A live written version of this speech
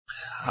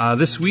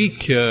This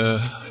week we're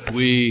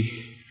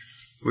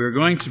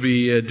going to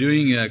be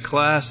doing a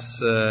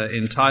class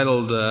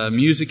entitled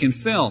Music and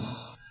Film.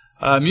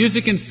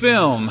 Music and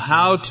Film: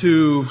 how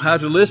to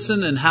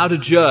listen and how to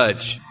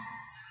judge.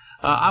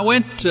 I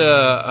went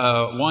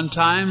one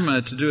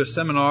time to do a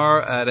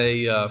seminar at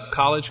a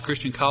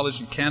Christian college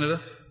in Canada,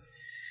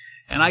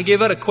 and I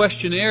gave out a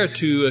questionnaire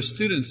to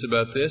students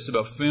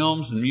about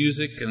films and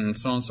music and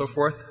so on and so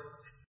forth.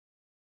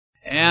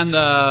 And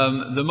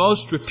the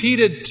most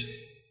repeated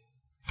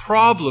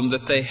problem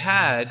that they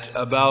had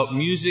about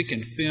music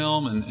and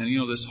film and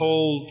this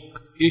whole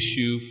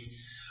issue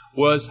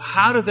was,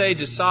 how do they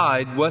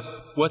decide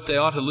what they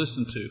ought to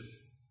listen to?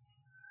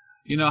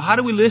 How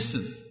do we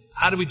listen?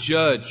 How do we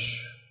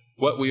judge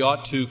what we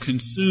ought to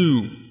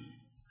consume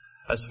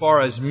as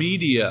far as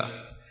media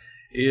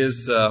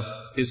is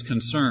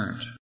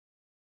concerned?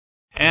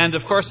 And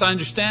of course I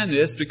understand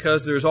this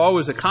because there's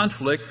always a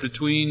conflict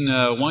between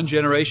one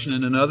generation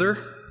and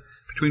another,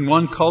 between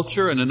one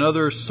culture and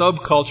another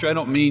subculture. I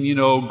don't mean,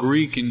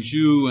 Greek and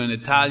Jew and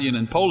Italian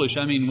and Polish.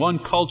 I mean one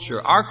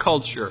culture, our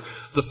culture,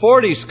 the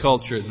 40s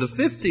culture, the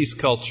 50s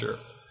culture,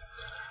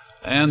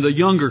 and the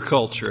younger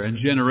culture and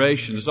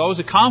generation. There's always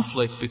a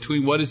conflict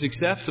between what is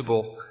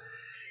acceptable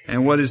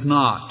and what is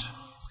not.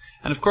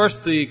 And of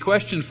course the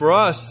question for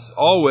us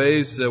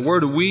always, where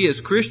do we as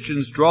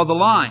Christians draw the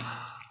line?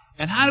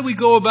 And how do we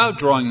go about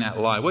drawing that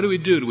line? What do we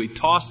do? Do we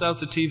toss out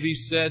the TV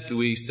set? Do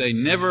we say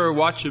never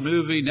watch a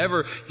movie?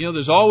 Never,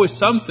 there's always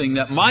something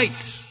that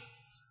might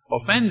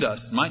offend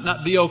us, might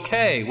not be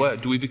okay.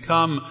 What, do we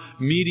become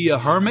media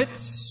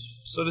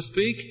hermits, so to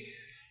speak?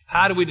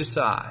 How do we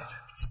decide?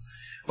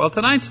 Well,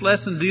 tonight's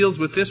lesson deals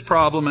with this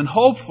problem and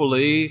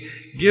hopefully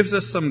gives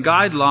us some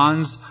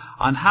guidelines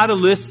on how to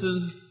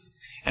listen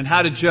and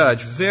how to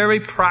judge.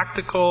 Very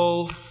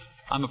practical.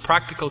 I'm a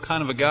practical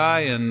kind of a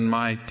guy, and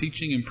my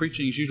teaching and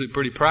preaching is usually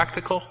pretty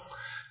practical,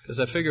 because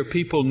I figure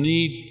people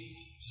need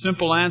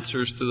simple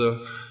answers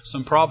to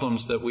some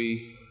problems that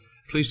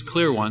at least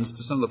clear ones,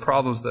 to some of the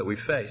problems that we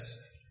face.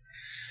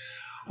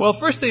 Well,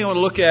 first thing I want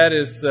to look at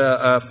is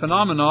a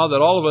phenomena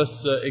that all of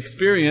us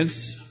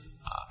experience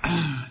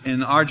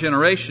in our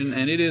generation,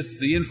 and it is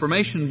the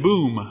information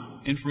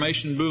boom.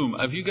 Information boom.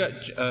 Have you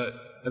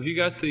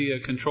got the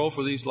control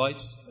for these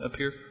lights up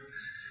here?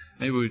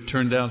 Maybe we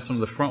turn down some of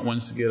the front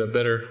ones to get a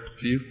better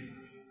view.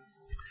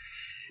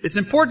 It's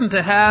important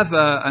to have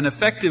an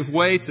effective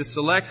way to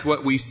select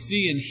what we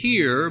see and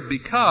hear,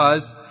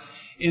 because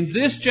in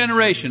this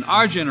generation,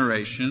 our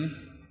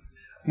generation,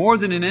 more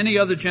than in any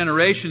other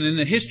generation in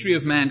the history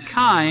of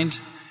mankind,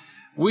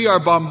 we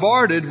are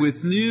bombarded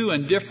with new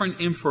and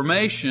different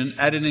information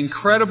at an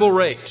incredible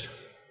rate.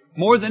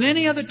 More than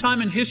any other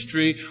time in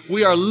history,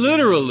 we are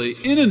literally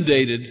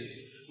inundated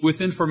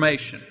with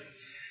information.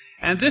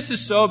 And this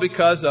is so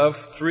because of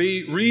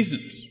three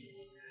reasons.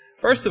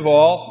 First of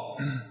all,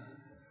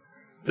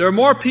 there are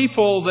more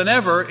people than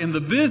ever in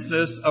the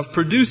business of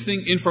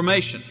producing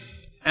information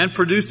and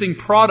producing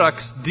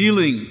products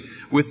dealing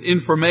with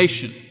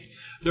information.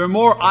 There are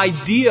more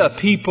idea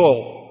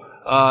people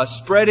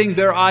spreading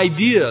their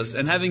ideas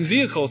and having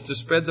vehicles to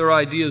spread their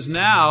ideas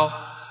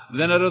now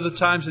than at other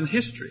times in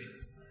history.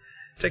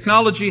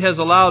 Technology has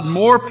allowed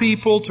more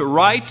people to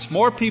write,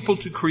 more people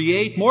to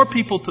create, more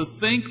people to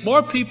think,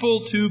 more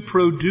people to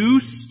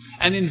produce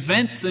and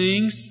invent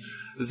things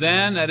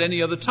than at any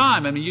other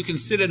time. I mean, you can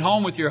sit at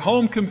home with your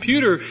home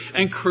computer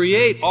and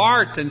create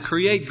art and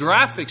create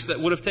graphics that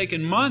would have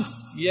taken months,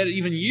 yet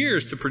even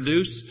years to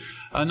produce,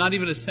 not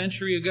even a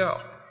century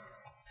ago.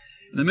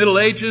 In the Middle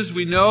Ages,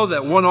 we know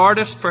that one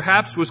artist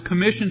perhaps was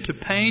commissioned to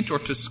paint or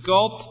to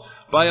sculpt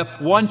by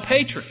one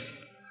patron.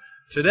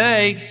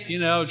 Today,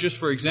 just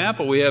for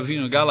example, we have,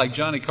 a guy like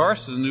Johnny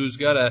Carson who's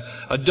got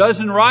a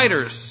dozen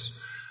writers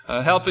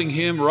helping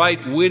him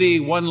write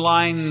witty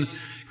one-line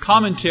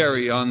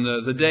commentary on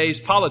the day's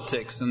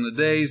politics and the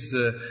day's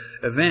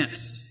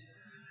events.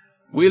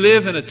 We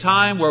live in a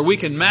time where we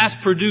can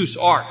mass-produce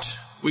art.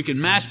 We can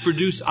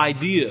mass-produce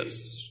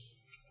ideas.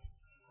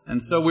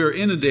 And so we're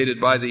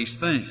inundated by these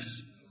things.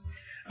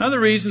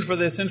 Another reason for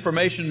this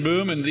information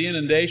boom and the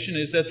inundation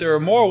is that there are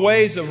more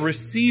ways of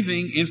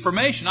receiving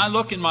information. I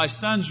look in my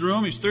son's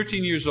room. He's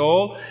 13 years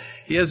old.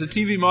 He has a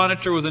TV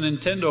monitor with a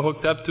Nintendo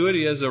hooked up to it.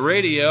 He has a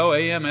radio,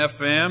 AM,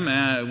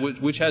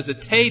 FM, which has a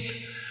tape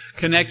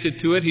connected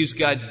to it. He's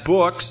got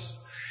books.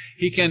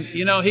 He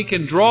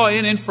can draw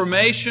in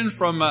information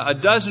from a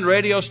dozen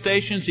radio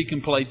stations. He can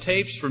play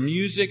tapes for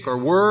music or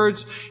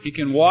words. He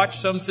can watch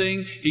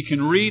something. He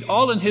can read,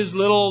 all in his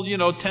little,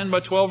 10 by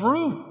 12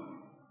 room.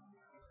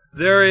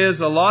 There is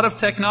a lot of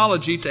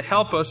technology to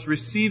help us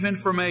receive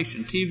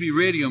information. TV,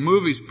 radio,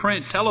 movies,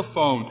 print,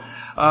 telephone.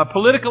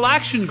 Political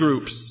action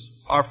groups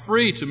are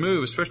free to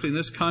move, especially in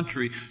this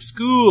country.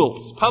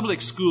 Schools,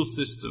 public school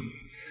system,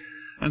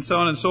 and so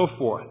on and so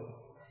forth.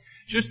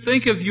 Just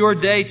think of your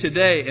day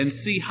today and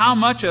see how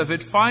much of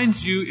it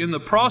finds you in the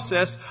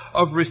process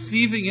of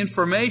receiving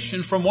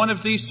information from one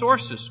of these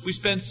sources. We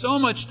spend so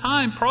much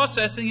time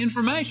processing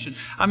information.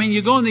 I mean,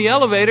 you go in the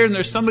elevator and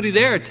there's somebody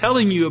there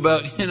telling you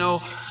about,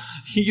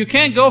 You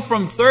can't go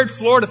from third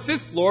floor to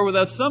fifth floor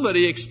without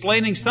somebody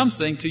explaining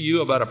something to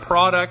you about a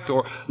product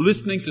or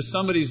listening to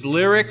somebody's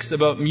lyrics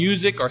about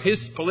music or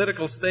his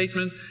political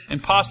statement.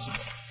 Impossible.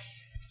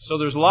 So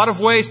there's a lot of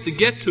ways to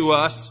get to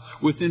us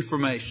with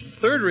information.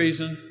 Third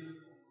reason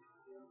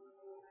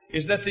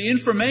is that the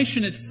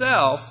information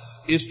itself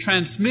is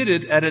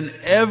transmitted at an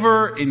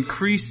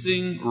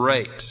ever-increasing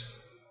rate.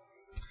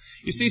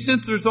 You see,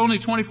 since there's only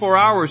 24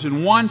 hours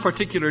in one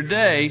particular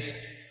day,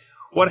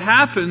 what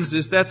happens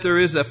is that there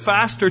is a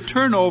faster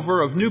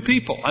turnover of new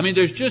people. I mean,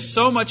 there's just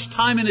so much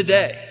time in a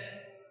day.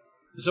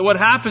 So what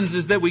happens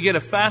is that we get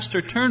a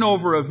faster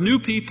turnover of new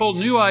people,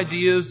 new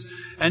ideas,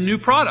 and new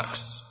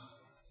products.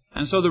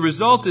 And so the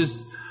result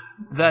is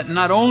that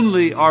not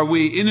only are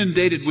we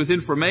inundated with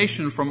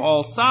information from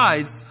all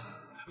sides,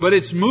 but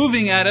it's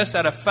moving at us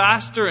at a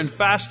faster and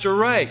faster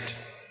rate.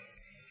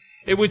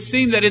 It would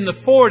seem that in the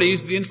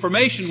 40s, the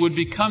information would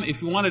become,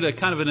 if you wanted a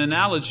kind of an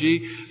analogy,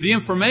 the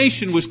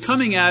information was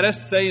coming at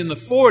us, say in the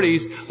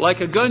 40s, like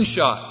a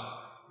gunshot.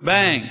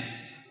 Bang,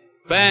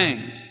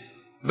 bang,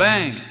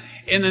 bang.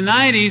 In the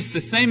 90s,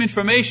 the same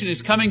information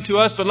is coming to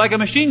us, but like a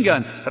machine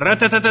gun.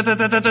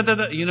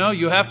 You know,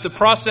 you have to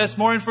process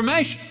more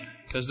information,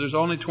 because there's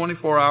only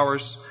 24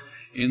 hours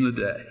in the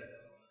day.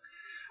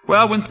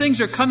 Well, when things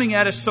are coming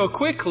at us so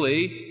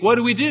quickly, what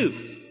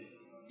do?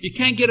 You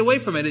can't get away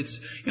from it.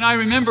 I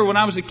remember when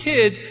I was a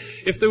kid,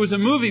 if there was a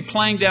movie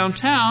playing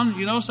downtown,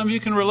 some of you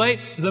can relate,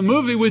 the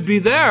movie would be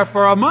there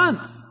for a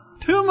month,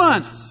 2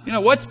 months.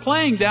 What's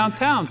playing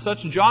downtown?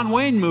 Such a John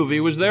Wayne movie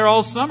was there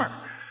all summer.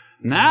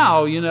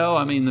 Now,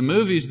 the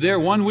movie's there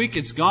 1 week,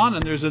 it's gone,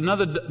 and there's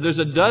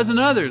a dozen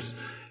others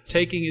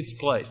taking its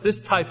place. This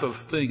type of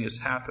thing is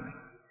happening.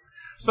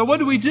 So what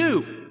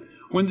do?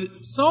 When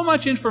so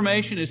much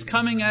information is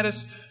coming at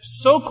us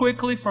so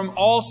quickly from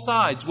all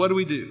sides, what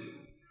do?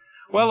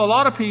 Well, a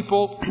lot of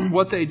people,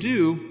 what they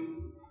do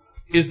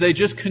is they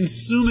just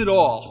consume it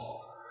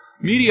all.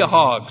 Media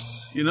hogs,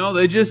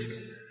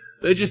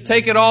 they just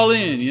take it all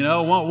in,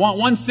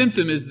 One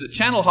symptom is the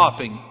channel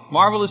hopping.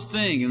 Marvelous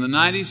thing. In the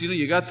 90s,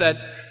 you got that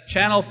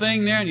channel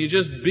thing there and you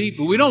just beep.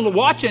 But we don't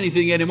watch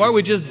anything anymore.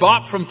 We just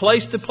bop from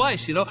place to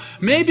place,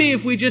 Maybe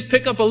if we just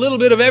pick up a little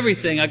bit of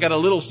everything. I got a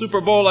little Super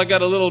Bowl, I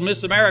got a little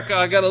Miss America,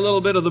 I got a little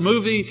bit of the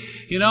movie,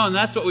 and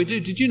that's what we do.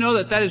 Did you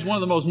know that is one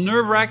of the most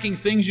nerve-wracking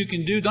things you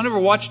can do? Don't ever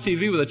watch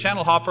TV with a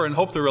channel hopper and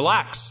hope to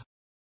relax.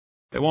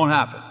 It won't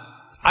happen.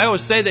 I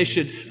always say they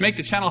should make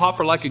the channel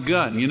hopper like a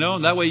gun,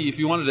 and that way if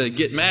you wanted to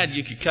get mad,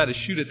 you could kind of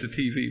shoot at the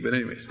TV. But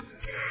anyways.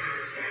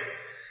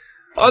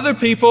 Other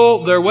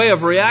people, their way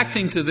of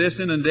reacting to this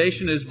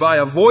inundation is by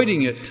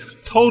avoiding it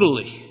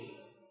totally.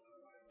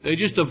 They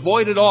just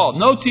avoid it all.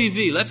 No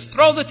TV. Let's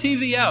throw the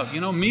TV out.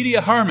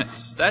 Media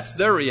hermits. That's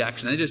their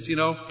reaction. They just,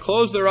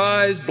 close their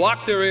eyes,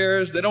 block their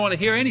ears. They don't want to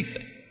hear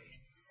anything.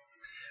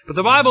 But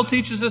the Bible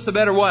teaches us a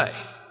better way.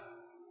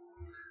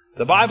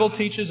 The Bible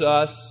teaches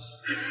us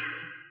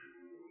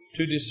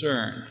to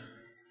discern.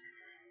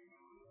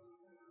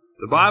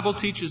 The Bible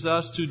teaches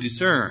us to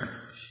discern.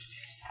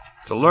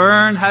 To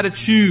learn how to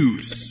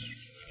choose.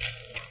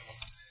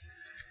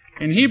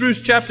 In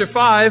Hebrews chapter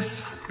 5,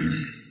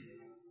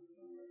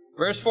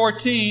 verse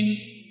 14,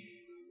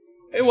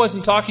 it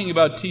wasn't talking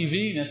about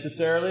TV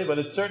necessarily, but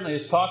it certainly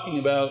is talking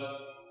about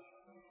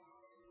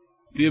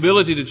the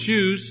ability to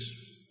choose.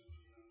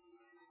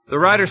 The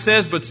writer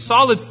says, "But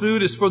solid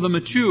food is for the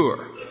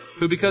mature,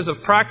 who because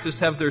of practice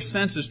have their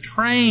senses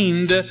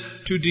trained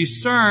to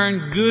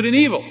discern good and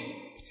evil."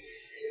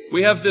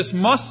 We have this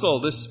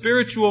muscle, this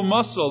spiritual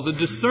muscle, the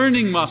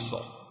discerning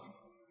muscle.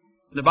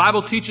 The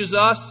Bible teaches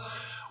us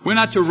we're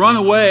not to run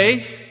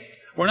away.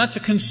 We're not to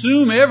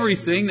consume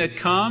everything that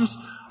comes.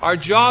 Our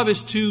job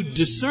is to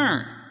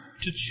discern,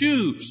 to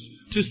choose,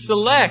 to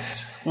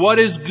select what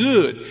is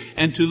good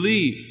and to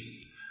leave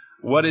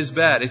what is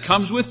bad. It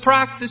comes with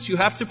practice. You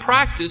have to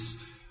practice.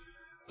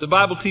 The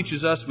Bible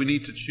teaches us we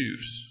need to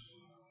choose.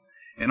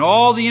 And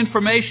all the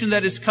information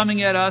that is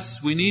coming at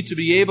us, we need to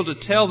be able to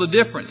tell the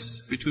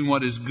difference between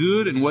what is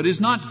good and what is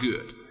not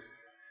good.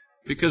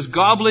 Because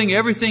gobbling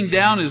everything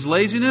down is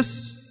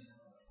laziness,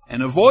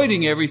 and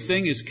avoiding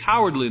everything is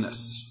cowardliness.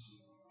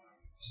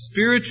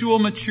 Spiritual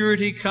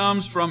maturity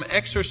comes from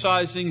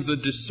exercising the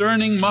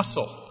discerning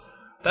muscle.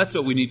 That's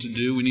what we need to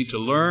do. We need to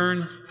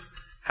learn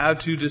how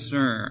to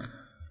discern.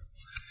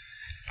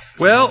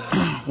 Well,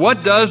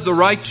 what does the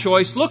right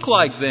choice look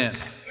like then,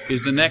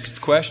 is the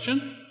next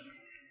question.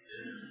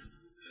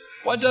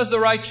 What does the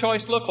right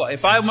choice look like?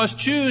 If I must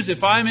choose,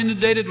 if I'm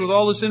inundated with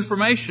all this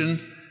information,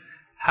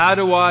 how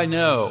do I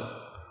know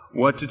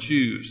what to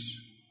choose?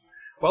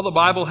 Well, the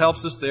Bible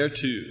helps us there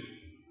too.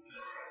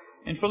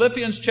 In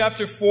Philippians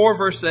chapter 4,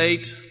 verse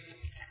 8,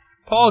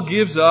 Paul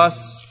gives us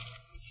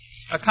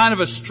a kind of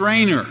a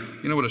strainer.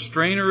 You know what a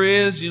strainer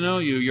is?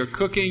 You're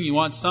cooking, you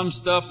want some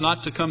stuff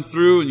not to come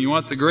through, and you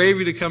want the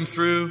gravy to come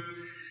through.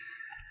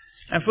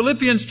 And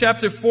Philippians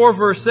chapter 4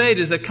 verse 8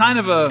 is a kind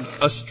of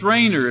a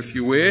strainer, if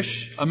you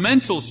wish, a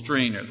mental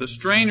strainer, the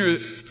strainer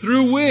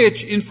through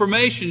which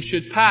information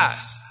should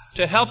pass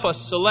to help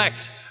us select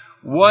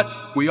what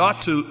we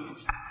ought to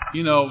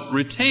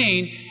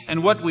retain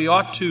and what we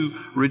ought to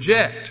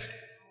reject.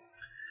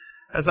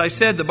 As I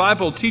said, the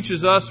Bible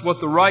teaches us what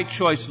the right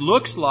choice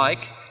looks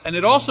like, and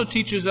it also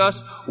teaches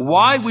us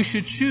why we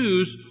should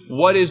choose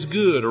what is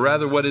good, or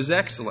rather what is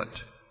excellent.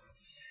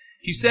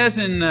 He says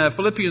in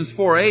Philippians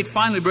 4:8,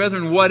 finally,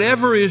 brethren,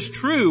 whatever is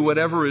true,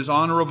 whatever is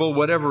honorable,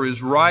 whatever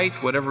is right,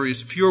 whatever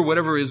is pure,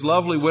 whatever is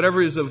lovely,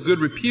 whatever is of good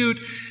repute,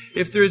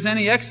 if there is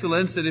any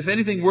excellence, and if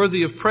anything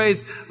worthy of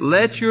praise,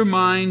 let your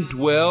mind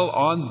dwell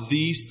on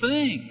these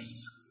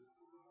things.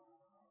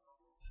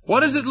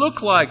 What does it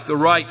look like, the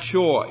right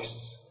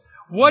choice?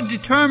 What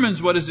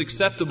determines what is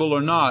acceptable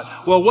or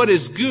not? Well, what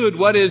is good,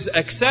 what is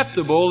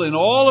acceptable in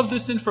all of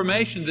this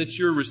information that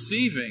you're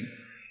receiving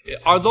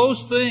are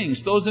those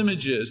things, those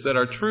images that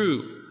are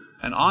true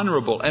and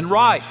honorable and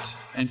right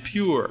and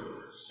pure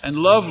and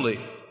lovely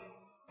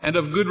and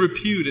of good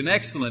repute and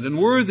excellent and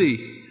worthy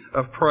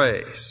of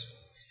praise.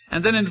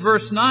 And then in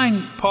verse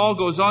 9, Paul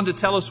goes on to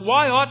tell us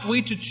why ought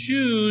we to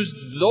choose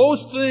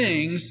those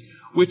things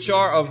which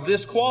are of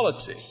this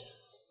quality.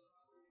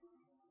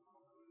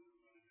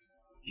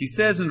 He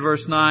says in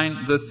verse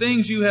 9, the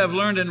things you have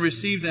learned and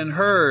received and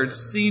heard,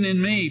 seen in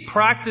me,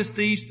 practice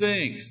these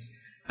things,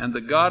 and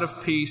the God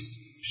of peace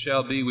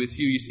shall be with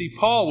you. You see,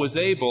 Paul was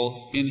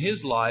able in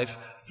his life,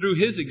 through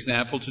his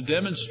example, to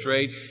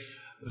demonstrate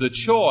the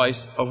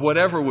choice of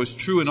whatever was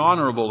true and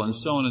honorable and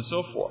so on and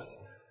so forth.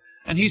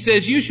 And he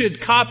says, you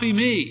should copy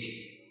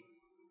me.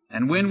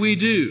 And when we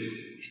do,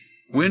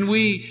 when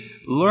we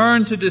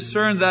learn to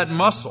discern that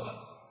muscle,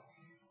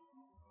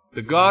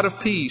 the God of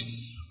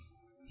peace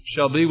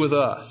shall be with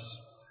us.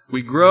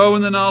 We grow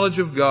in the knowledge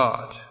of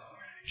God.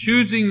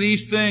 Choosing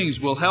these things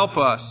will help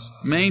us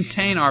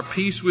maintain our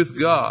peace with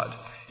God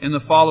in the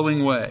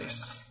following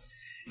ways.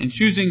 In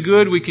choosing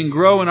good, we can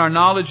grow in our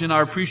knowledge and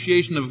our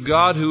appreciation of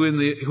God, who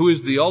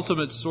is the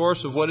ultimate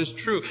source of what is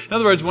true. In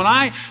other words, when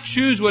I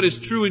choose what is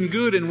true and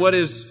good and what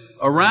is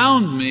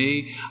around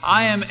me,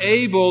 I am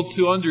able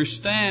to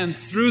understand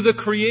through the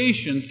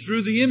creation,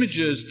 through the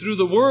images, through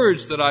the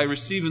words that I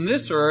receive in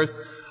this earth,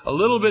 a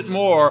little bit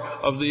more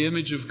of the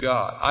image of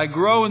God. I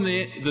grow in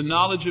the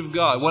knowledge of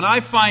God. When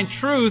I find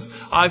truth,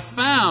 I've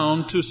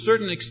found to a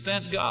certain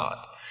extent God.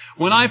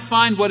 When I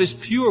find what is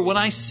pure, when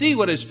I see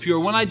what is pure,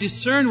 when I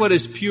discern what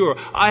is pure,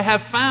 I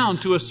have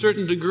found to a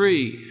certain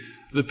degree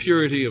the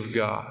purity of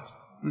God.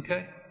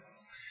 Okay?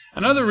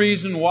 Another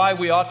reason why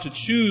we ought to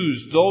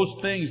choose those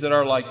things that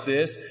are like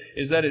this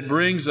is that it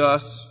brings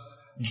us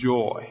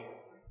joy.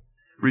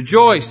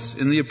 Rejoice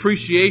in the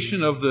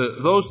appreciation of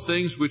those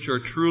things which are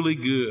truly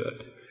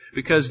good,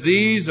 because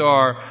these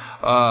are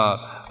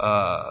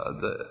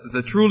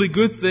the truly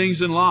good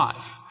things in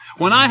life.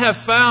 When I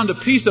have found a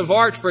piece of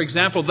art, for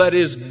example, that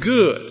is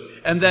good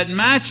and that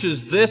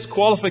matches this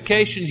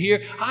qualification here,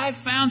 I've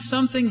found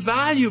something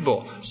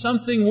valuable,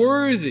 something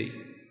worthy,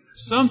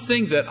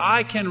 something that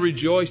I can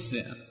rejoice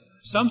in,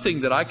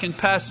 something that I can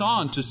pass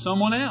on to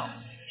someone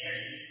else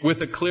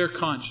with a clear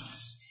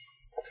conscience.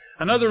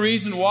 Another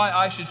reason why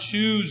I should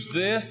choose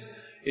this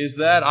is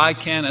that I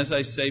can, as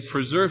I say,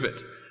 preserve it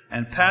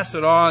and pass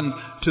it on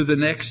to the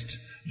next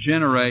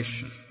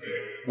generation.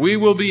 We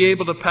will be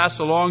able to pass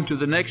along to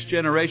the next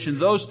generation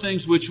those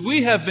things which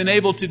we have been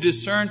able to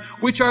discern,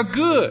 which are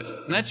good.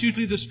 And that's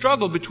usually the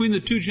struggle between the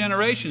two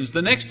generations.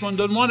 The next one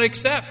doesn't want to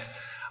accept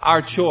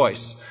our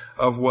choice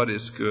of what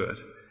is good.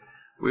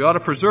 We ought to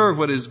preserve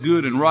what is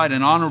good and right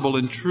and honorable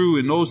and true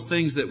in those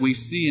things that we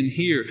see and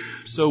hear,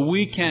 so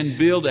we can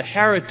build a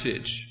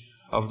heritage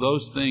of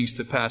those things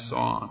to pass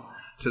on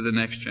to the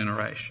next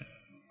generation.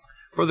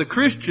 For the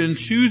Christian,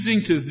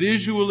 choosing to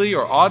visually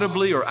or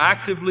audibly or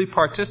actively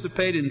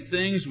participate in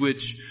things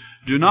which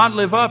do not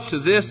live up to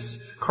this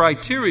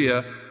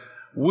criteria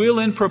will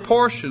in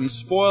proportion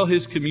spoil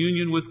his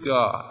communion with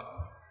God.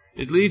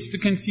 It leads to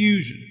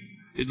confusion.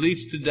 It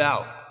leads to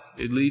doubt.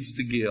 It leads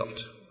to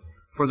guilt.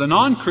 For the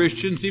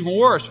non-Christian, it's even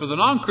worse. For the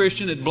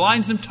non-Christian, it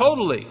blinds him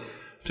totally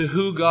to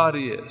who God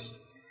is.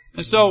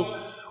 And so,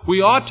 we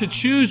ought to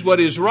choose what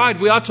is right.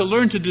 We ought to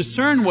learn to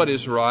discern what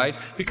is right,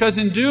 because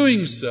in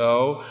doing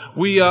so,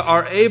 we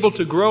are able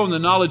to grow in the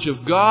knowledge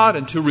of God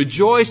and to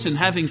rejoice in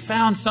having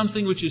found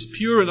something which is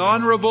pure and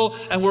honorable,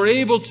 and we're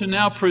able to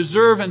now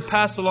preserve and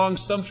pass along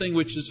something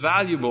which is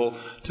valuable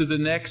to the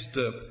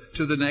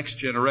next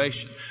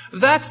generation.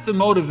 That's the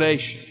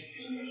motivation.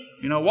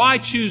 Why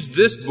choose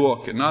this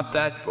book and not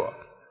that book?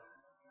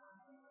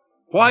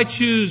 Why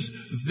choose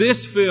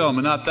this film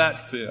and not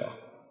that film?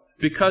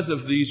 Because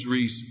of these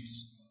reasons.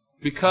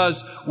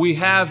 Because we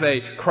have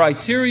a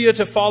criteria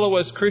to follow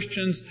as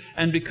Christians,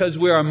 and because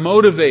we are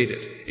motivated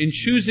in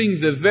choosing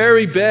the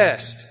very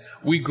best,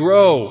 we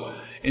grow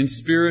in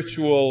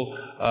spiritual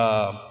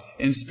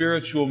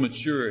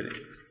maturity.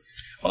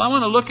 Well, I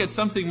want to look at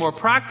something more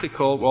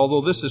practical.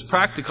 Although this is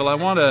practical, I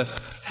want to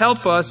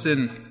help us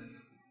in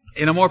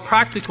a more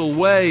practical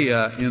way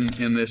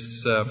in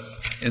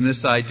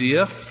this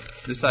idea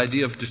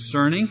of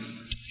discerning.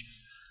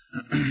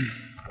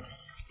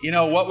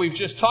 What we've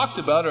just talked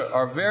about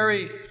are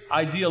very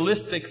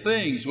idealistic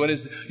things. What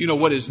is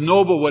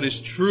noble, what is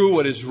true,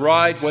 what is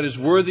right, what is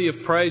worthy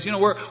of praise.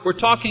 We're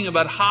talking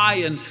about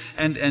high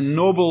and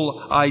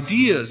noble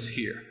ideas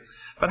here.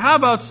 But how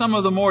about some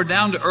of the more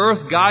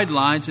down-to-earth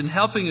guidelines in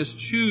helping us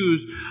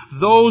choose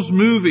those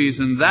movies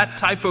and that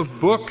type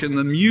of book and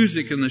the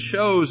music and the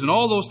shows and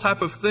all those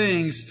type of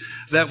things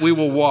that we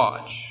will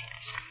watch?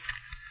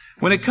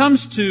 When it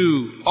comes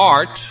to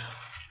art,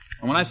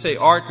 and when I say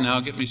art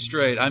now, get me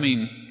straight, I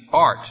mean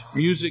art,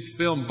 music,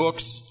 film,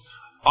 books,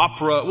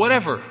 opera,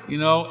 whatever,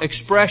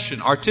 expression,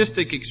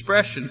 artistic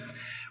expression.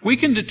 We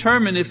can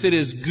determine if it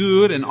is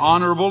good and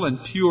honorable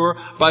and pure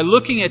by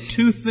looking at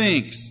two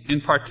things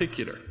in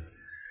particular.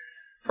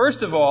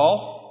 First of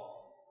all,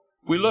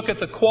 we look at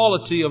the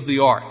quality of the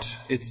art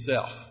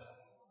itself.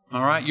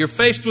 All right? You're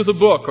faced with a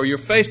book or you're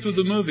faced with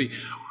a movie,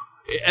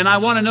 and I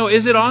want to know,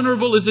 is it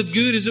honorable? Is it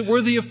good? Is it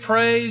worthy of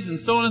praise? And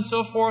so on and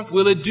so forth.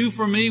 Will it do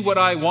for me what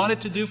I want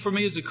it to do for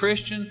me as a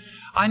Christian?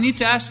 I need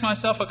to ask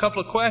myself a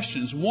couple of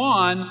questions.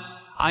 One,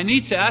 I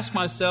need to ask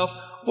myself,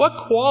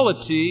 what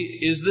quality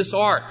is this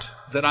art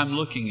that I'm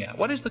looking at?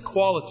 What is the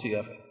quality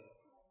of it?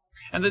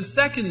 And then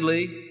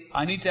secondly,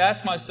 I need to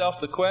ask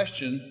myself the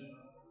question,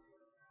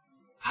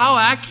 how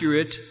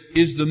accurate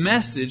is the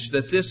message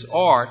that this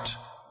art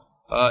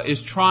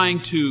is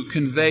trying to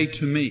convey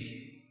to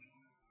me?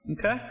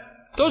 Okay?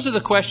 Those are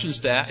the questions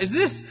to ask.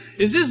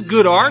 Is this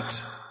good art?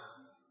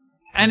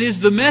 And is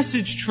the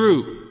message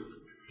true?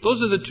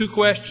 Those are the two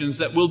questions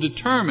that will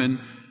determine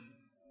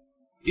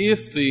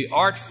if the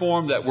art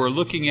form that we're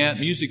looking at,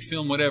 music,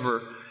 film,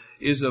 whatever,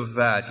 is of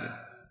value.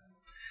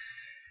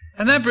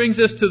 And that brings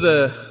us to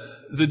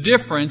the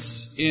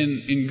difference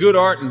in good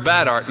art and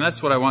bad art. And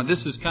that's what I want.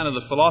 This is kind of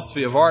the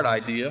philosophy of art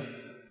idea.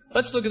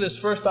 Let's look at this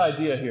first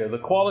idea here, the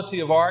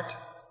quality of art.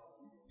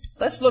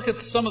 Let's look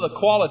at some of the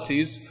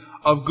qualities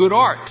of good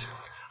art.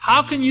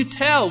 How can you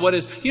tell what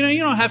is... you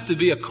don't have to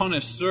be a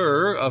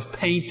connoisseur of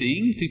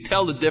painting to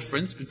tell the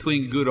difference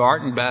between good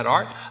art and bad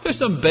art. There's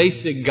some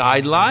basic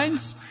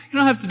guidelines. You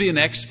don't have to be an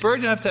expert.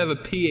 You don't have to have a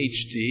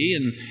PhD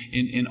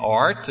in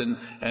art and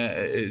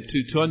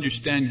to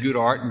understand good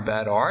art and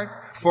bad art.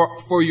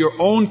 For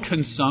your own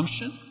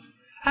consumption,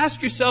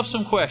 ask yourself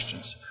some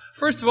questions.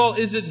 First of all,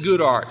 is it good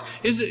art?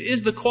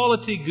 Is the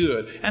quality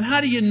good? And how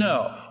do you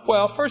know?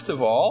 Well, first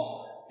of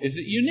all, is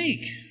it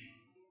unique?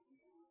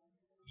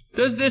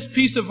 Does this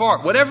piece of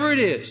art, whatever it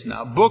is,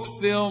 now book,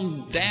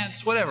 film,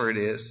 dance, whatever it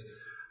is,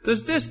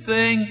 does this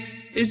thing,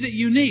 is it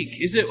unique?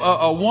 Is it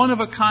a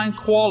one-of-a-kind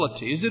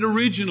quality? Is it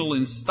original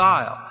in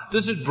style?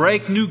 Does it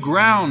break new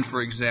ground,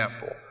 for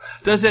example?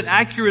 Does it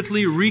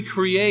accurately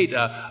recreate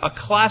a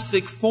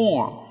classic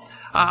form?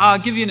 I'll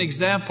give you an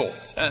example,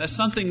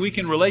 something we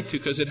can relate to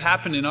because it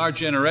happened in our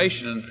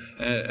generation,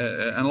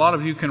 and a lot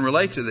of you can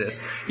relate to this.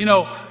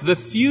 The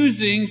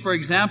fusing, for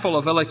example,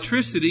 of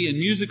electricity and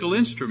musical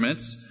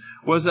instruments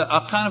was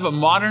a kind of a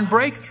modern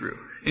breakthrough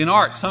in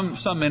art. Some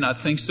may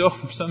not think so.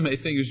 Some may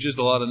think it was just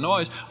a lot of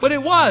noise. But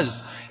it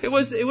was. It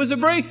was a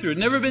breakthrough. It had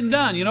never been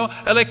done.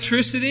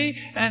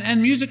 Electricity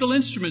and musical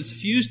instruments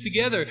fused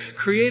together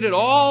created a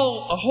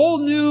whole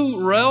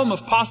new realm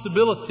of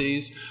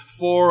possibilities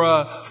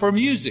for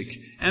music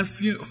and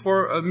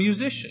for a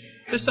musician.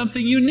 There's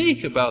something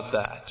unique about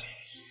that.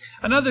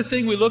 Another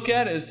thing we look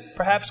at is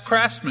perhaps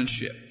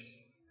craftsmanship.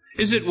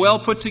 Is it well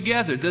put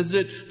together? Does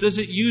it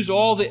use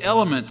all the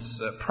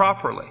elements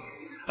properly?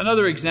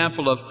 Another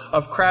example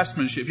of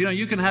craftsmanship.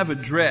 You can have a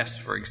dress,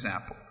 for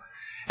example,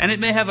 and it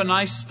may have a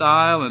nice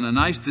style and a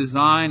nice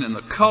design, and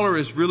the color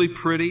is really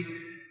pretty.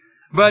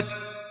 But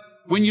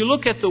when you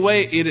look at the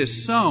way it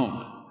is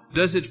sewn,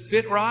 does it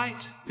fit right?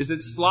 Is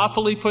it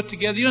sloppily put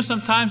together?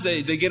 Sometimes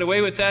they get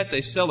away with that.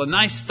 They sell a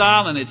nice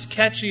style and it's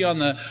catchy on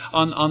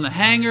the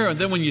hanger, and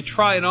then when you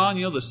try it on,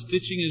 the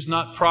stitching is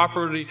not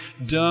properly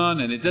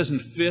done and it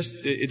doesn't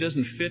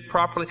fit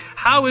properly.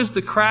 How is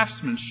the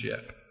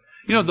craftsmanship?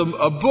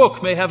 A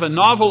book may have a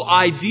novel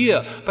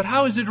idea, but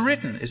how is it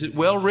written? Is it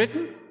well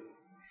written?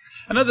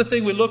 Another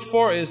thing we look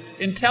for is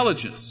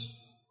intelligence.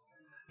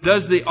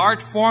 Does the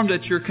art form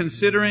that you're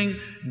considering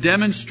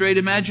demonstrate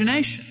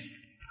imagination?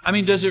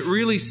 Does it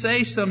really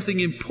say something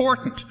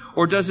important,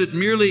 or does it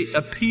merely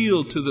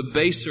appeal to the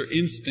baser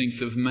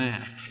instinct of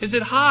man? Is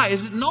it high?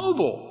 Is it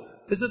noble?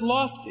 Is it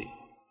lofty?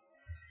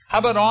 How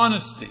about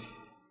honesty?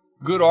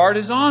 Good art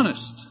is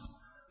honest.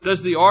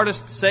 Does the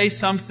artist say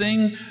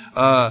something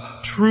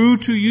true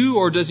to you,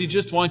 or does he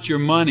just want your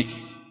money?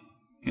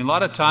 A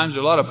lot of times,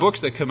 there are a lot of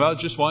books that come out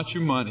just want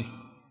your money.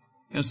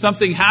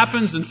 Something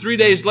happens, and 3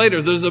 days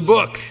later, there's a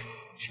book.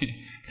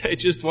 They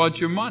just want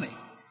your money.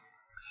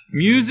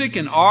 Music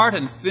and art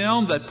and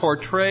film that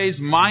portrays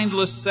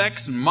mindless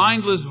sex and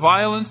mindless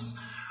violence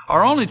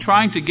are only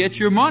trying to get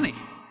your money,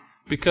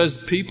 because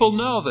people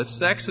know that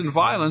sex and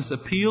violence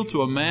appeal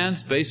to a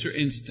man's baser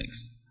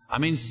instincts.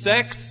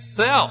 Sex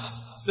sells.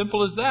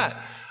 Simple as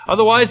that.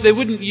 Otherwise, they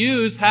wouldn't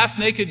use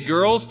half-naked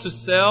girls to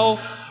sell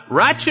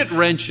ratchet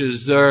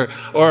wrenches or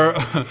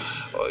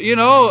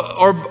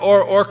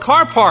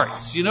car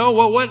parts.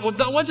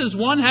 What does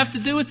one have to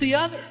do with the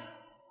other?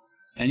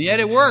 And yet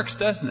it works,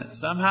 doesn't it?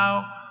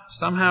 Somehow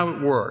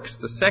it works.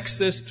 The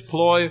sexist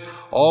ploy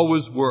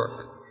always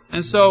works.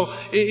 And so,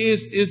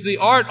 is the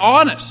art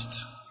honest?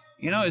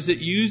 Is it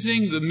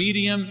using the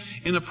medium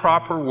in a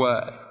proper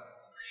way?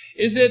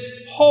 Is it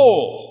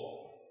whole?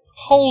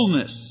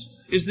 Wholeness.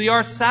 Is the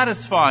art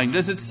satisfying?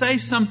 Does it say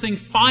something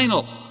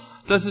final?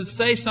 Does it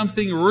say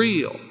something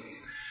real?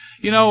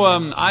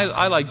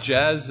 I like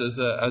jazz as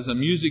a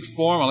music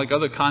form. I like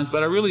other kinds,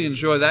 but I really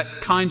enjoy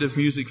that kind of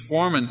music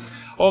form. And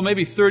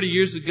maybe 30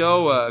 years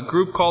ago, a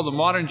group called the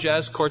Modern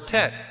Jazz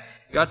Quartet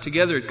got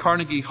together at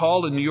Carnegie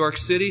Hall in New York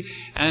City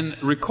and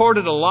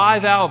recorded a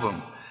live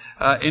album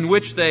in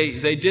which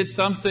they did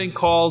something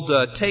called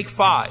Take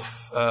 5,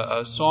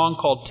 a song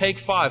called Take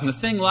 5. And the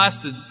thing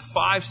lasted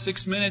 5,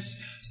 6 minutes,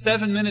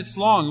 7 minutes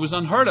long. It was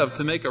unheard of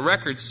to make a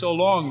record so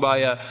long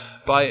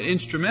by an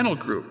instrumental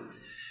group.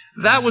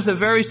 That was a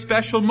very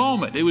special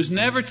moment. It was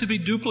never to be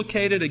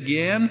duplicated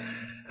again.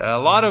 A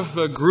lot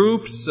of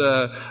groups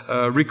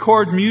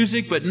record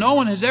music, but no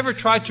one has ever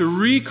tried to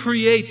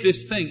recreate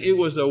this thing. It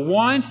was a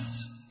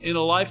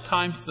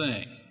once-in-a-lifetime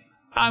thing.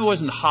 It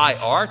wasn't high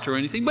art or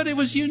anything, but it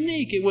was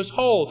unique. It was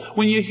whole.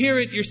 When you hear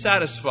it, you're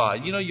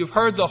satisfied. You've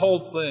heard the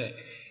whole thing.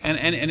 And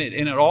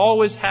it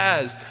always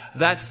has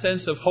that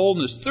sense of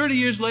wholeness. 30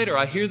 years later,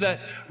 I hear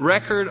that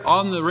record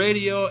on the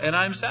radio, and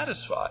I'm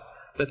satisfied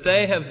that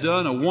they have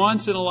done a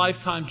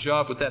once-in-a-lifetime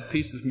job with that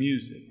piece of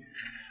music.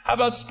 How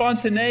about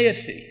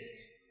spontaneity?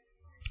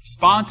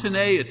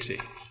 Spontaneity.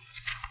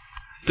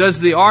 Does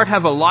the art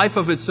have a life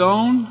of its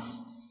own?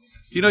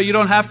 You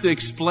don't have to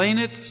explain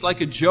it. It's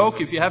like a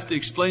joke. If you have to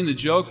explain the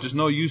joke, there's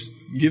no use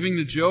giving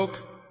the joke.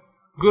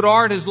 Good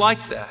art is like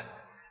that.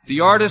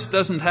 The artist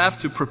doesn't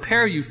have to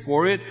prepare you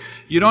for it.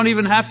 You don't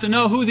even have to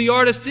know who the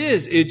artist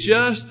is. It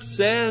just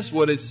says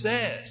what it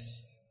says.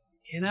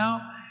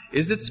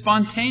 Is it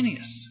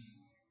spontaneous?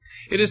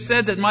 It is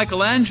said that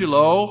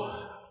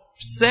Michelangelo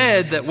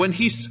said that when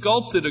he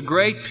sculpted a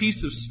great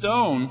piece of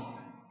stone,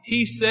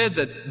 he said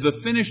that the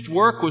finished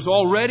work was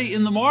already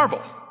in the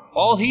marble.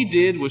 All he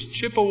did was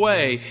chip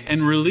away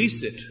and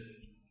release it.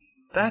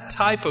 That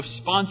type of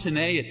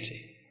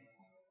spontaneity.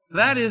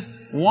 That is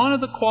one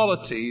of the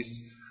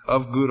qualities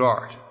of good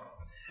art.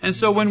 And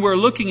so when we're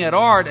looking at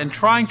art and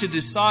trying to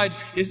decide,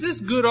 is this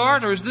good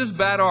art or is this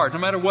bad art, no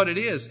matter what it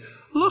is,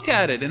 look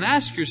at it and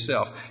ask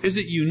yourself, is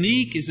it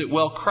unique? Is it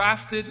well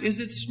crafted? Is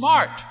it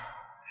smart?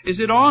 Is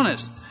it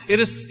honest?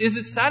 Is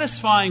it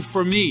satisfying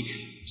for me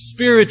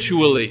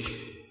spiritually?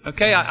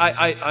 Okay,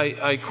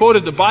 I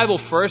quoted the Bible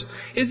first.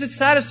 Is it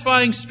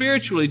satisfying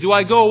spiritually? Do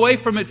I go away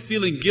from it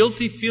feeling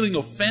guilty, feeling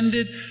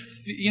offended?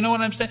 You know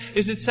what I'm saying?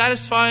 Is it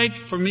satisfying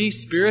for me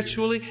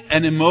spiritually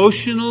and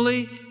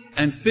emotionally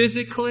and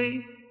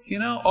physically?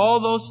 All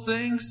those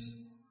things.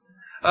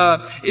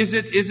 Is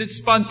it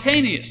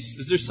spontaneous?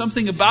 Is there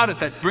something about it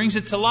that brings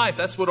it to life?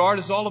 That's what art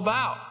is all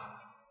about.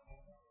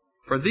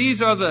 For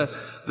these are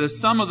the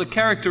some of the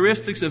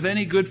characteristics of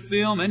any good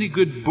film, any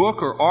good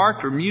book or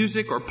art or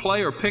music or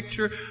play or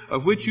picture,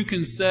 of which you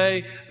can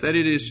say that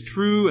it is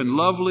true and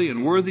lovely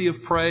and worthy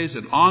of praise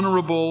and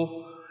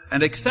honorable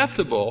and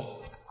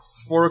acceptable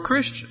for a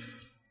Christian.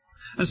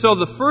 And so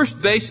the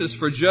first basis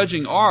for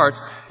judging art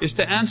is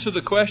to answer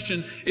the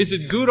question, is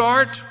it good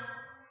art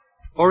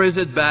or is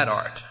it bad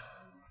art?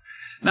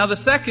 Now the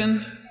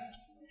second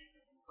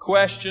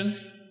question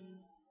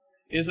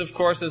is, of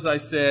course, as I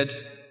said,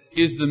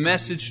 is the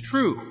message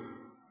true?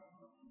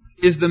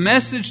 Is the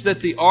message that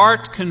the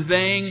art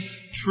conveying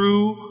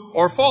true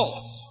or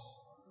false?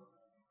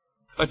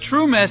 A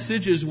true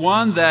message is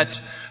one that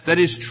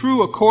is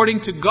true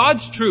according to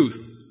God's truth,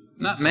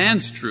 not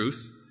man's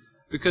truth,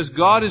 because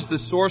God is the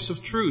source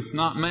of truth,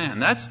 not man.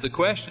 That's the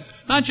question.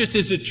 Not just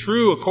is it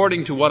true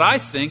according to what I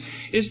think.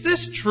 Is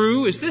this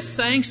true? Is this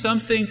saying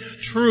something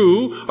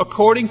true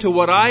according to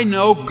what I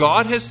know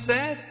God has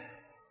said?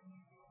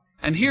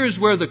 And here's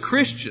where the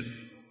Christian,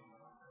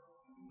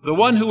 the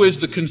one who is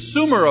the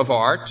consumer of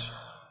art,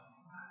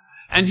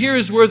 and here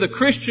is where the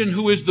Christian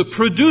who is the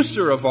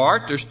producer of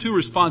art, there's two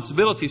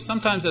responsibilities.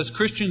 Sometimes as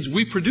Christians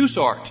we produce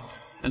art,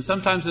 and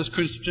sometimes as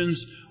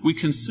Christians we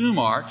consume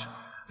art.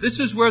 This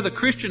is where the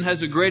Christian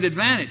has a great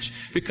advantage,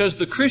 because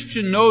the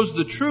Christian knows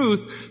the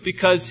truth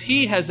because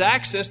he has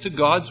access to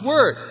God's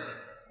Word.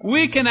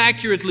 We can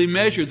accurately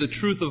measure the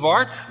truth of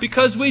art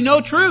because we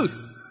know truth.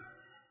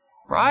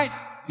 Right?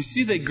 You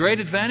see the great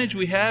advantage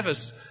we have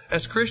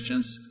as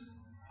Christians?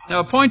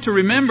 Now, a point to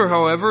remember,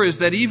 however, is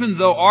that even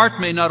though art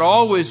may not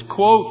always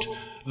quote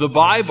the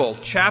Bible,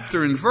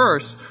 chapter and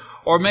verse,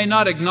 or may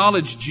not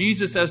acknowledge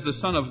Jesus as the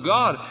Son of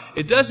God,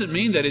 it doesn't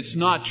mean that it's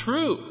not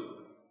true.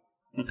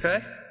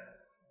 Okay?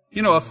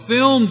 A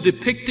film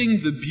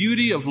depicting the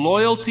beauty of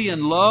loyalty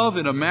and love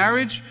in a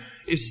marriage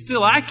is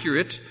still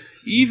accurate,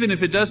 even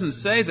if it doesn't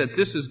say that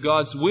this is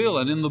God's will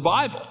and in the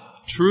Bible.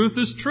 Truth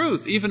is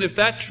truth, even if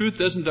that truth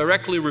doesn't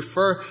directly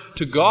refer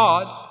to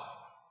God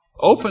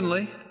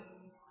openly.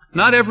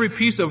 Not every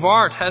piece of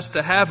art has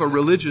to have a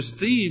religious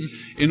theme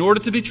in order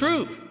to be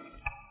true.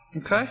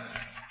 Okay?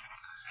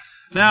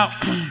 Now,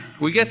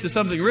 we get to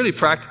something really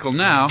practical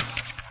now.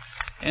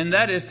 and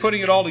that is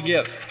putting it all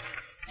together.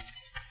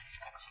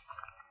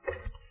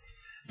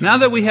 Now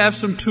that we have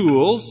some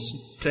tools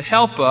to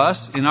help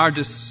us in our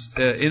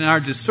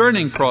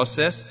discerning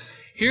process,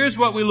 here's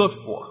what we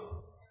look for.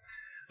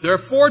 There are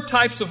 4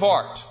 types of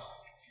art.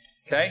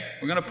 Okay?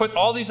 We're going to put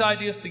all these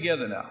ideas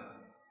together now.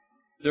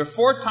 There are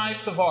 4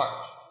 types of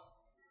art.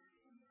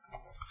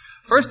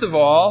 First of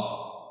all,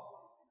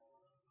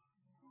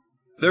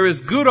 there is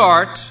good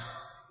art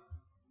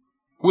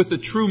with a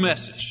true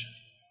message.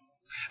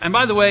 And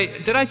by the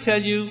way, did I tell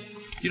you,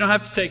 you don't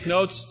have to take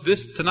notes.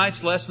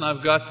 Tonight's lesson,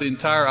 I've got the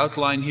entire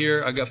outline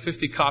here. I've got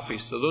 50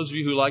 copies. So those of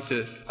you who like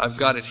to, I've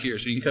got it here.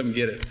 So you can come and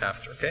get it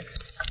after, okay?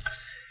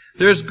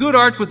 There's good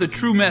art with a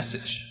true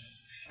message.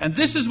 And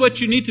this is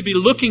what you need to be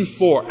looking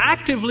for,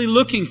 actively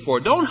looking for.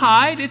 Don't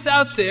hide. It's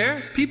out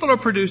there. People are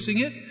producing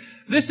it.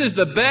 This is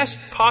the best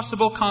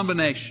possible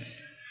combination.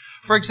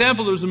 For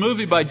example, there was a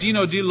movie by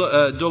Dino De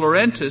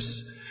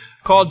Laurentiis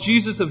called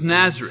Jesus of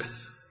Nazareth.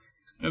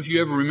 I don't know if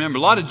you ever remember.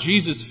 A lot of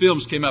Jesus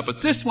films came out,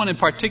 but this one in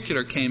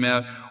particular came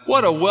out.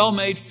 What a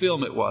well-made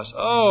film it was.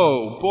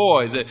 Oh,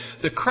 boy.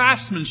 The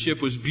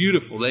craftsmanship was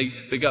beautiful.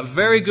 They got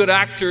very good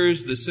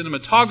actors. The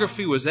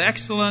cinematography was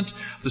excellent.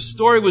 The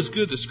story was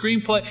good. The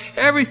screenplay.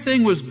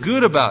 Everything was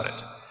good about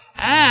it.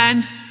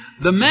 And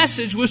the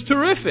message was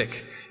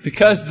terrific.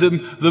 Because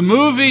the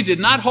movie did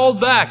not hold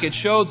back. It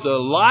showed the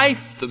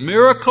life, the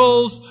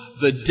miracles,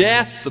 the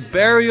death, the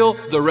burial,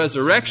 the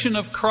resurrection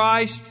of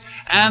Christ,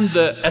 and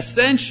the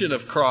ascension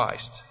of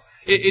Christ.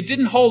 It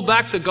didn't hold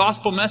back the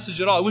gospel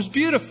message at all. It was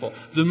beautiful.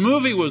 The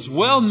movie was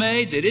well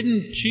made. They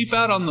didn't cheap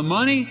out on the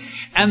money.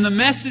 And the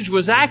message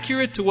was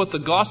accurate to what the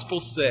gospel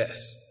says.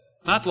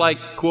 Not like,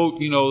 quote,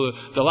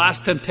 the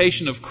last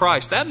temptation of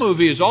Christ. That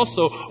movie is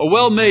also a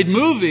well-made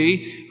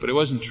movie, but it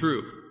wasn't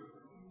true.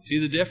 See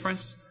the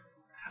difference?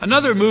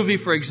 Another movie,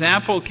 for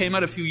example, came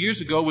out a few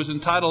years ago, was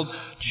entitled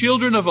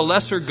Children of a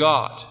Lesser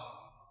God.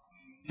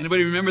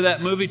 Anybody remember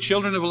that movie,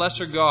 Children of a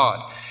Lesser God?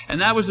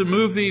 And that was a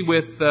movie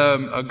with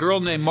a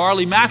girl named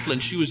Marlee Matlin.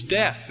 She was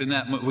deaf in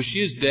that movie. Well, she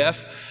is deaf,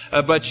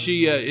 but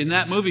she in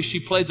that movie she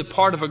played the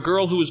part of a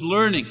girl who was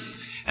learning.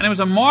 And it was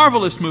a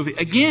marvelous movie.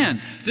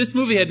 Again, this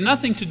movie had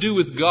nothing to do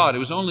with God. It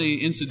was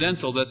only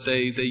incidental that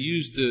they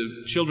used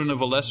the Children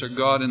of a Lesser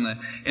God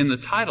in the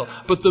title.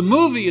 But the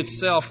movie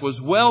itself was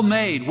well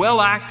made,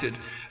 well acted.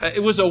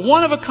 It was a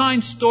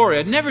one-of-a-kind story.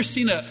 I'd never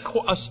seen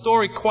a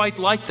story quite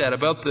like that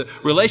about the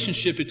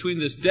relationship between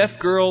this deaf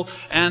girl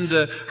and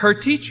her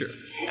teacher.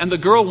 And the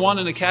girl won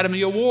an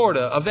Academy Award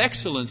of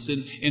excellence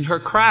in her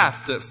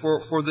craft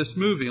for this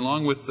movie,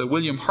 along with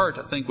William Hurt,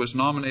 I think, was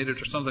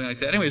nominated or something like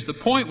that. Anyways, the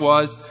point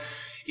was,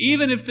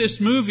 even if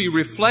this movie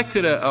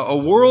reflected a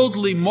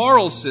worldly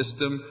moral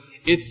system,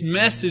 its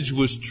message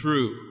was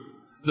true.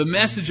 The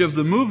message of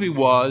the movie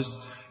was,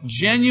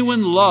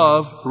 genuine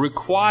love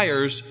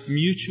requires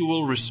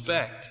mutual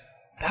respect.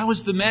 That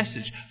was the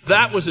message.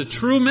 That was a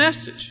true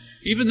message.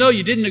 Even though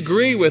you didn't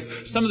agree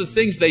with some of the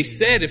things they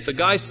said, if the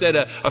guy said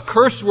a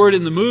curse word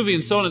in the movie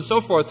and so on and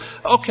so forth,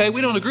 okay,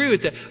 we don't agree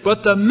with that.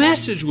 But the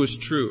message was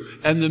true.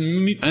 And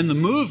the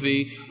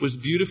movie was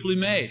beautifully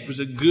made. It was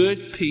a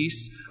good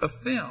piece of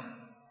film.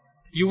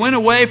 You went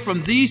away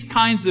from these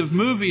kinds of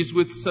movies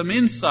with some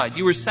insight.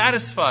 You were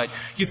satisfied.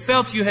 You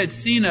felt you had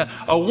seen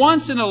a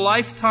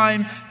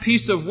once-in-a-lifetime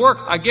piece of work.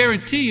 I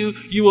guarantee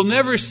you will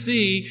never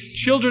see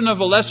Children of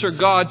a Lesser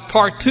God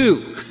Part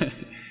 2.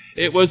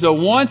 It was a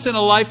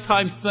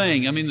once-in-a-lifetime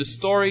thing. I mean, the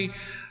story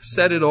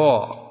said it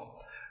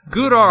all.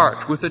 Good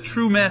art with a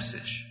true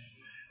message.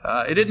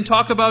 It didn't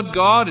talk about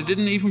God. It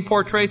didn't even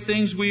portray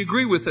things we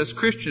agree with as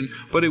Christian,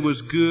 but it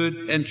was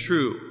good and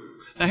true.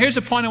 Now, here's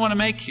a point I want to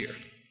make here.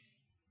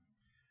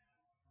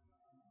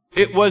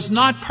 It was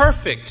not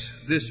perfect,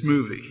 this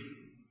movie.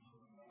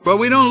 But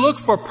we don't look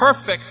for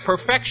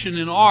perfection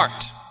in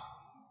art.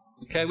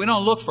 Okay? We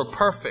don't look for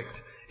perfect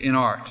in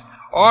art.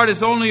 Art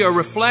is only a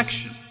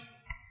reflection.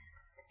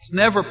 It's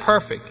never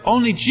perfect.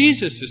 Only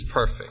Jesus is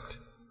perfect.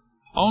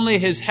 Only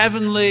His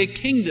heavenly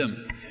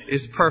kingdom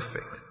is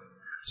perfect.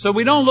 So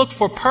we don't look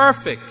for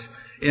perfect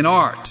in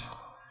art.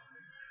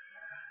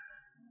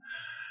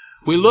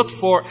 We look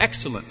for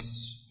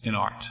excellence in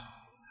art.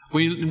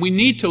 We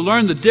need to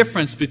learn the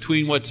difference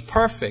between what's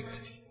perfect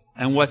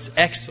and what's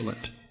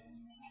excellent.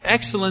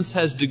 Excellence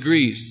has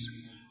degrees.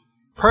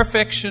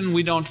 Perfection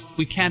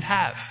we can't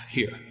have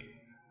here.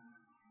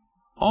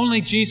 Only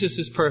Jesus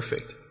is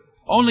perfect.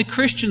 Only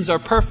Christians are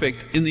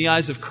perfect in the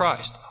eyes of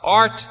Christ.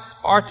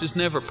 Art is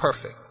never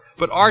perfect,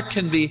 but art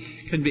can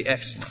be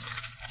excellent.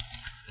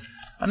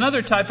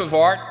 Another type of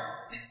art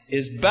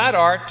is bad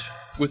art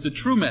with a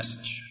true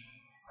message.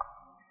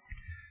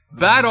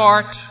 Bad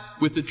art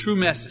with the true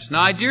message.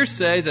 Now, I dare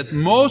say that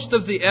most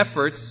of the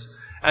efforts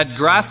at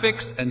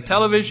graphics and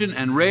television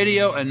and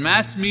radio and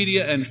mass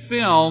media and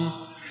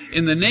film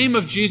in the name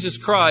of Jesus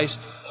Christ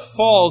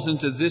falls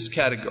into this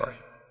category,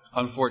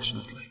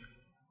 unfortunately.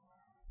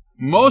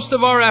 Most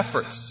of our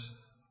efforts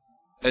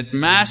at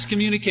mass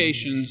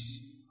communications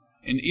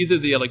in either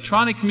the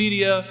electronic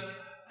media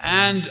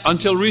and,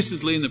 until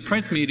recently, in the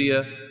print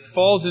media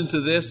falls into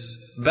this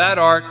bad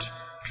art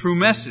true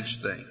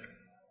message thing.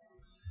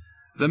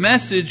 The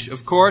message,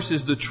 of course,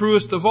 is the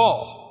truest of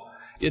all.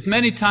 Yet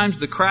many times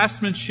the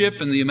craftsmanship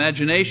and the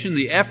imagination,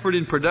 the effort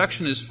in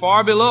production is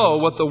far below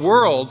what the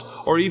world,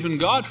 or even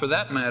God for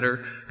that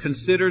matter,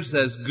 considers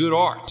as good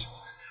art.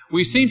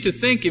 We seem to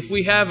think if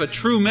we have a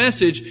true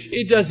message,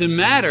 it doesn't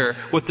matter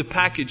what the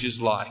package is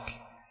like.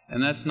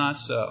 And that's not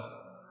so.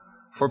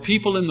 For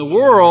people in the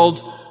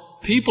world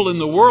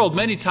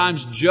many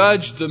times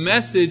judge the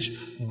message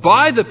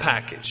by the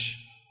package.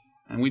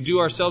 And we do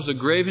ourselves a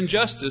grave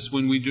injustice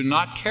when we do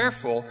not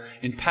careful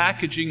in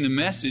packaging the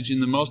message in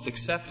the most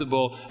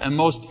acceptable and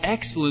most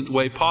excellent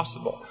way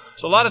possible.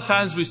 So a lot of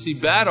times we see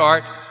bad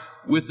art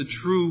with a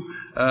true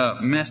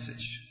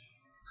message.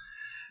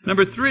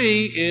 Number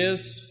 3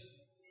 is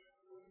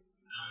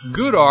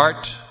good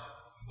art,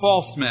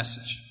 false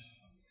message.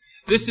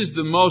 This is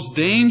the most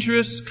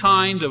dangerous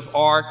kind of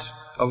art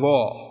of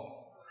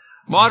all.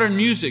 Modern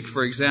music,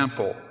 for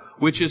example,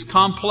 which is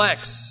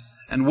complex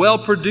and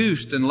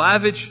well-produced and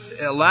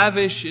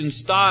lavish in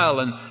style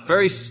and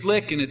very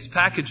slick in its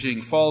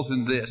packaging, falls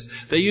in this.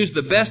 They use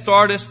the best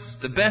artists,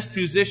 the best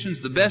musicians,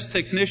 the best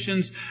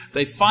technicians.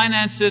 They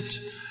finance it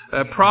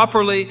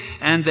properly,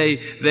 and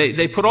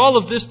they put all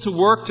of this to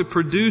work to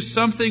produce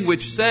something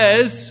which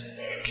says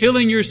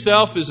killing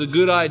yourself is a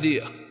good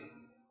idea.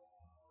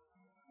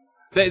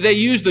 They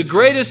use the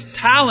greatest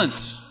talent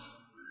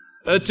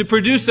to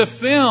produce a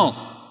film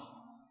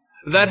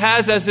that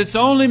has as its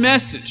only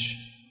message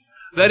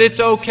that it's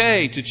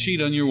okay to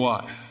cheat on your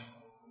wife.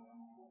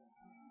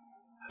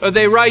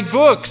 They write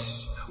books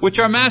which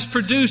are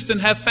mass-produced and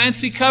have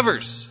fancy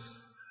covers.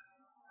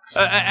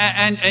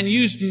 And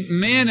use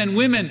men and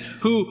women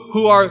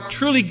who are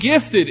truly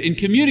gifted in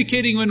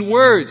communicating in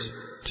words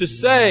to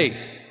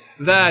say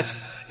that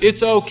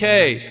it's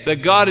okay,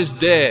 that God is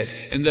dead,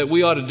 and that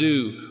we ought to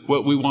do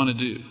what we want to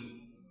do.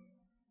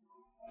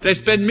 They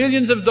spend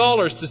millions of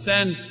dollars to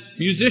send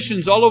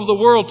musicians all over the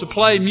world to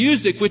play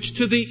music which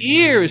to the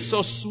ear is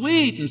so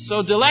sweet and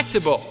so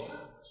delectable.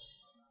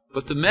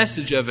 But the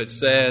message of it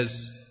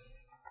says,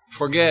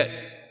 forget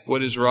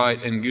what is right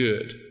and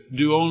good.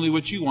 Do only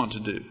what you want to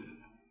do.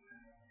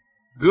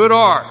 Good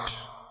art,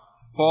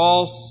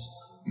 false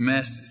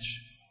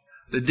message.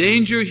 The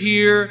danger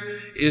here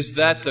is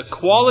that the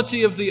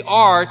quality of the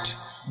art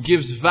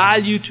gives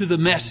value to the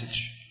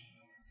message.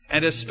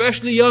 And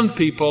especially young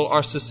people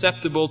are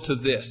susceptible to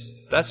this.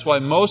 That's why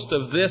most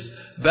of this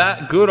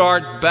good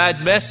art, bad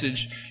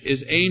message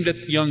is aimed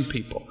at young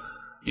people.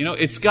 You know,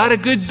 it's got a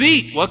good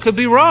beat. What could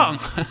be wrong?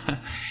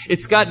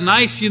 It's got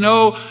nice,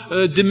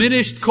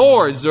 diminished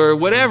chords or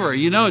whatever.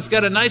 It's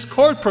got a nice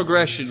chord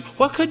progression.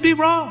 What could be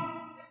wrong?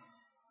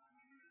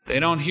 They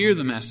don't hear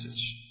the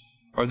message.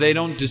 Or they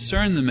don't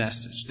discern the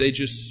message. They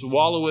just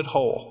swallow it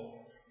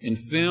whole. In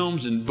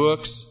films and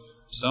books,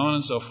 so on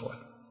and so forth.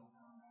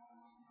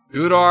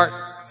 Good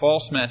art,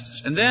 false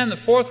message. And then the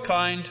fourth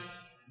kind,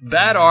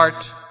 bad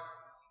art,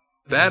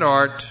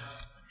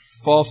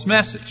 false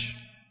message.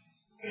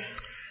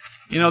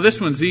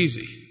 This one's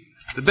easy.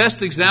 The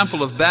best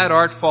example of bad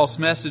art, false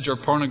message are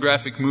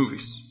pornographic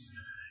movies.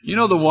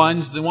 The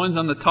ones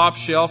on the top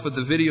shelf at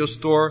the video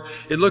store.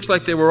 It looks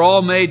like they were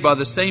all made by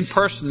the same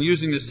person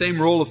using the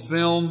same roll of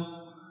film.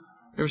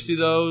 You ever see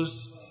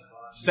those?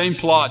 Same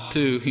plot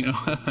too,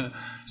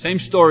 same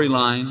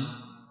storyline.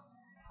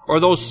 Or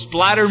those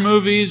splatter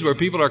movies where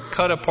people are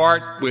cut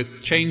apart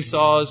with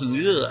chainsaws and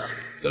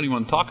don't even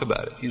want to talk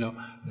about it,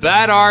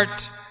 Bad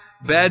art,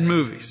 bad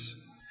movies.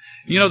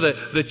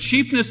 The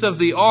cheapness of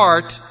the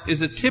art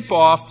is a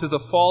tip-off to the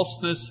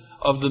falseness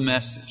of the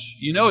message.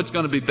 It's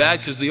going to be bad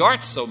because the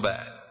art's so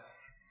bad.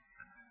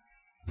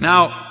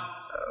 Now,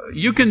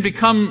 you can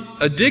become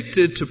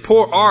addicted to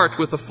poor art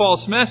with a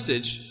false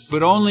message,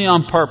 but only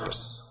on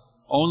purpose.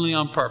 Only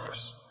on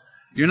purpose.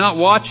 You're not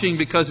watching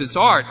because it's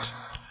art.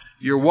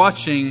 You're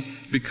watching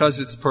because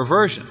it's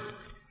perversion.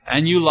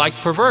 And you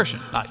like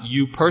perversion. Not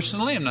you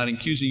personally. I'm not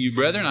accusing you,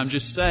 brethren. I'm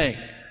just saying,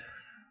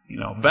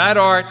 bad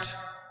art,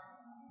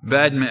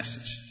 bad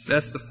message.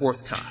 That's the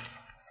fourth kind.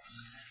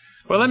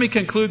 Well, let me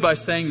conclude by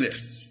saying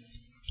this.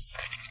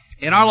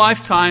 In our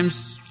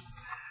lifetimes,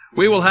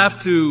 we will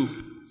have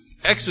to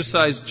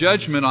exercise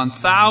judgment on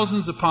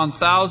thousands upon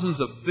thousands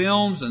of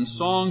films and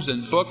songs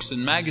and books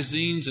and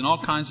magazines and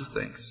all kinds of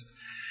things.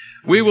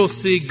 We will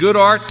see good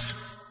art.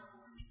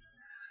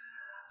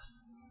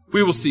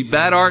 We will see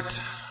bad art.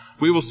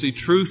 We will see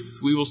truth.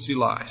 We will see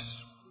lies.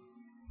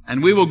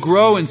 And we will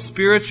grow in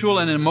spiritual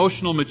and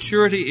emotional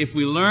maturity if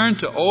we learn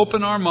to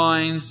open our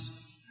minds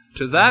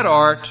to that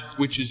art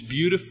which is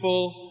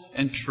beautiful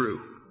and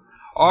true.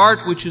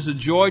 Art which is a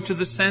joy to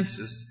the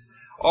senses.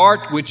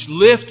 Art which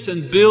lifts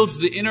and builds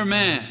the inner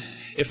man.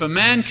 If a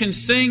man can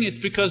sing, it's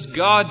because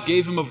God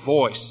gave him a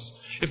voice.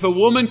 If a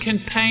woman can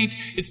paint,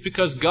 it's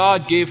because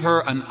God gave her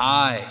an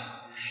eye.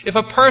 If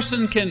a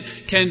person can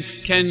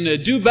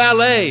do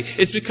ballet,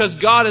 it's because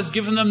God has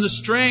given them the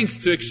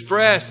strength to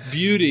express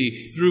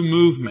beauty through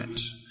movement.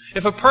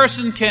 If a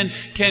person can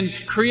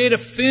create a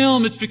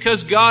film, it's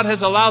because God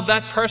has allowed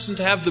that person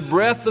to have the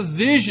breadth of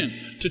vision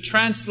to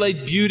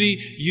translate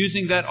beauty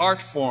using that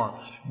art form.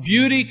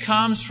 Beauty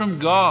comes from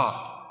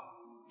God.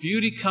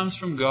 Beauty comes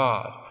from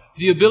God.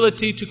 The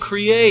ability to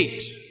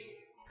create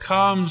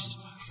comes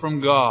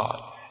from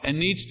God and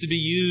needs to be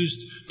used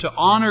to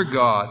honor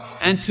God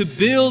and to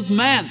build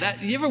man.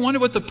 You ever wonder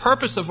what the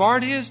purpose of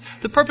art is?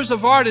 The purpose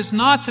of art is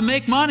not to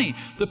make money.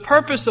 The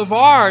purpose of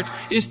art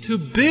is to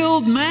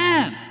build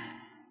man,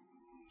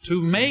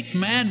 to make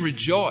man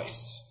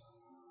rejoice,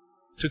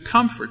 to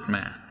comfort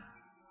man.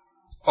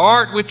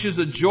 Art which is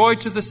a joy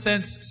to the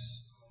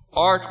senses,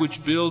 art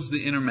which builds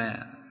the inner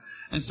man.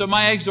 And so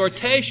my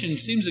exhortation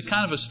seems a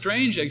kind of a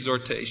strange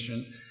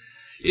exhortation,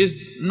 is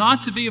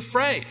not to be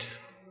afraid.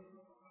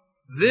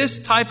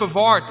 This type of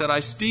art that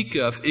I speak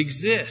of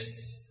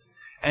exists,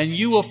 and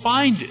you will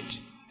find it,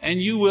 and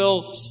you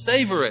will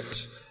savor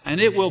it, and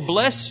it will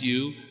bless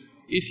you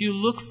if you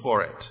look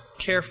for it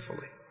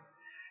carefully.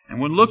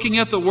 And when looking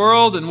at the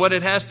world and what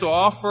it has to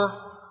offer,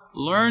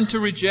 learn to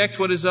reject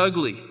what is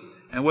ugly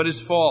and what is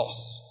false,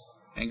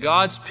 and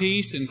God's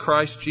peace in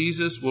Christ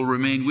Jesus will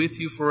remain with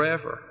you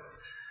forever.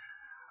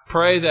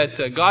 Pray that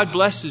God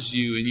blesses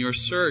you in your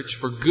search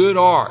for good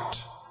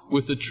art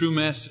with the true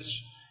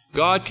message.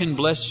 God can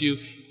bless you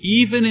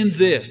even in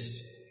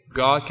this.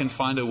 God can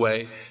find a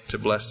way to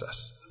bless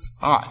us.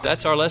 All right,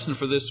 that's our lesson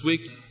for this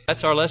week.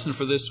 That's our lesson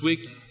for this week.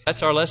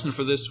 That's our lesson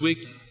for this week.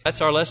 That's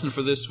our lesson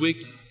for this week.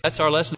 That's our lesson.